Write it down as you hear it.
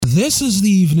This is the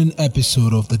evening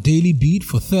episode of the Daily Beat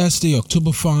for Thursday,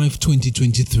 October 5,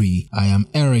 2023. I am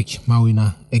Eric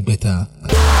Mawina Egbeta.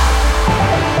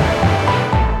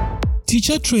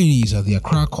 Teacher trainees at the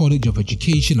Accra College of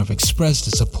Education have expressed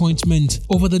disappointment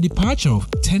over the departure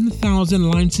of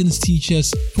 10,000 licensed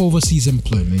teachers for overseas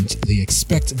employment. They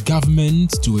expect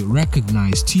government to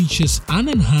recognize teachers and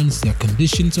enhance their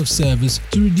conditions of service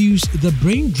to reduce the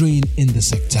brain drain in the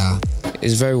sector.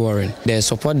 It's very worrying. The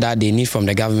support that they need from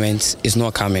the government is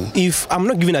not coming. If I'm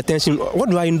not giving attention, what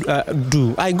do I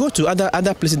do? I go to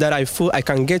other places that I feel I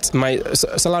can get my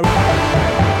salary.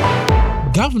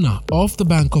 Governor of the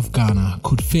Bank of Ghana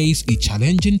could face a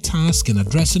challenging task in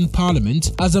addressing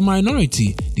Parliament as a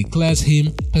minority declares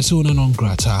him persona non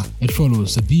grata. It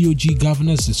follows the BOG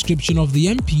governor's description of the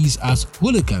MPs as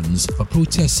hooligans for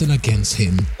protesting against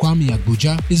him. Kwame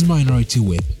Agbuja is minority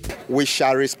whip. We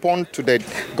shall respond to the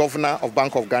governor of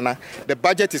Bank of Ghana. The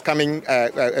budget is coming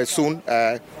soon,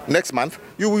 next month.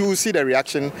 You will see the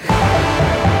reaction.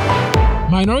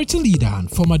 Minority leader and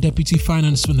former Deputy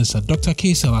Finance Minister Dr.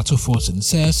 Kaysel Atto-Forson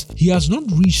says he has not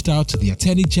reached out to the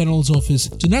Attorney General's office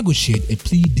to negotiate a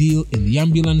plea deal in the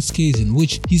ambulance case in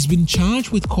which he's been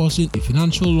charged with causing a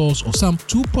financial loss of some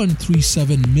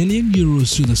 2.37 million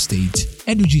euros to the state.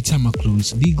 Eduji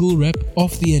Tamaklu's legal rep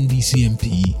of the NDC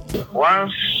MP.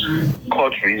 Once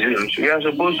court resumes, we are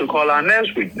supposed to call our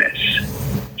next witness.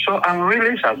 So I'm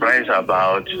really surprised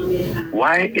about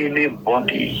why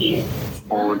anybody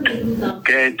would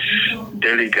get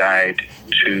Daily Guide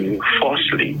to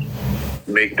falsely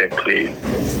make the claim.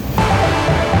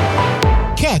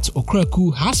 Kurt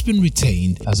Okraku has been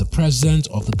retained as the president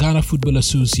of the Ghana Football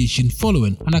Association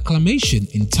following an acclamation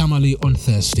in Tamale on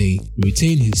Thursday. He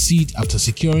retained his seat after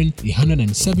securing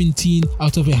 117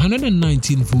 out of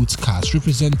 119 votes cast,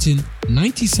 representing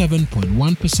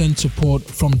 97.1% support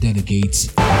from delegates.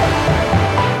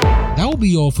 That will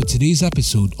be all for today's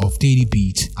episode of Daily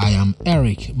Beat. I am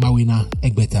Eric Mawina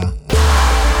Egbeta.